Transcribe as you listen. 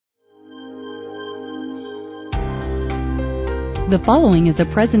The following is a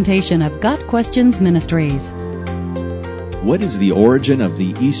presentation of Got Questions Ministries. What is the origin of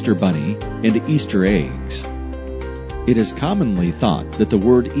the Easter bunny and Easter eggs? It is commonly thought that the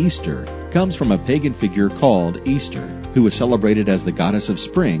word Easter comes from a pagan figure called Easter, who was celebrated as the goddess of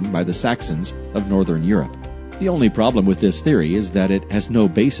spring by the Saxons of northern Europe. The only problem with this theory is that it has no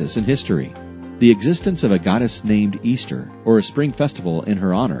basis in history. The existence of a goddess named Easter, or a spring festival in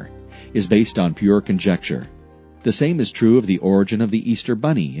her honor, is based on pure conjecture. The same is true of the origin of the Easter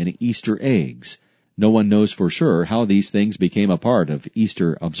bunny and Easter eggs. No one knows for sure how these things became a part of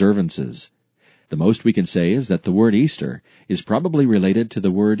Easter observances. The most we can say is that the word Easter is probably related to the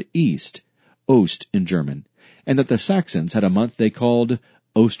word East, Ost in German, and that the Saxons had a month they called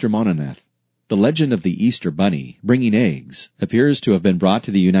Ostermonateth. The legend of the Easter bunny, bringing eggs, appears to have been brought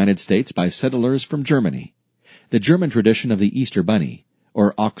to the United States by settlers from Germany. The German tradition of the Easter bunny,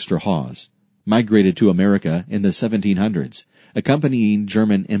 or Osterhase, migrated to America in the 1700s, accompanying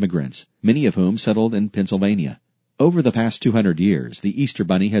German immigrants, many of whom settled in Pennsylvania. Over the past 200 years, the Easter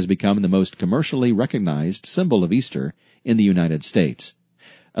bunny has become the most commercially recognized symbol of Easter in the United States.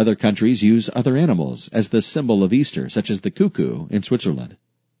 Other countries use other animals as the symbol of Easter, such as the cuckoo in Switzerland.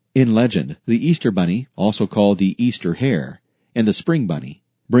 In legend, the Easter bunny, also called the Easter hare, and the spring bunny,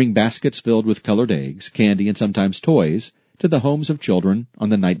 bring baskets filled with colored eggs, candy, and sometimes toys to the homes of children on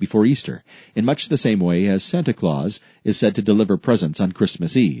the night before Easter, in much the same way as Santa Claus is said to deliver presents on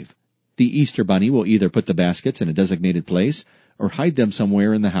Christmas Eve. The Easter bunny will either put the baskets in a designated place or hide them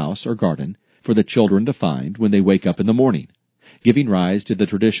somewhere in the house or garden for the children to find when they wake up in the morning, giving rise to the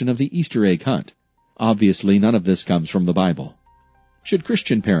tradition of the Easter egg hunt. Obviously, none of this comes from the Bible. Should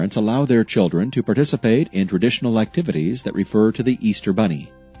Christian parents allow their children to participate in traditional activities that refer to the Easter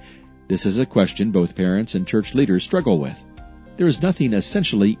bunny? This is a question both parents and church leaders struggle with. There is nothing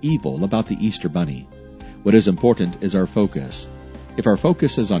essentially evil about the Easter bunny. What is important is our focus. If our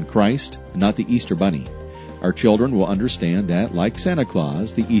focus is on Christ and not the Easter bunny, our children will understand that, like Santa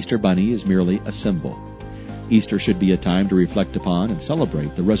Claus, the Easter bunny is merely a symbol. Easter should be a time to reflect upon and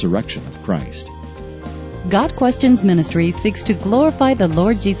celebrate the resurrection of Christ. Got Questions Ministries seeks to glorify the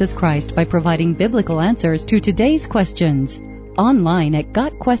Lord Jesus Christ by providing biblical answers to today's questions. Online at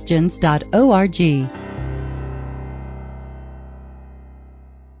gotquestions.org.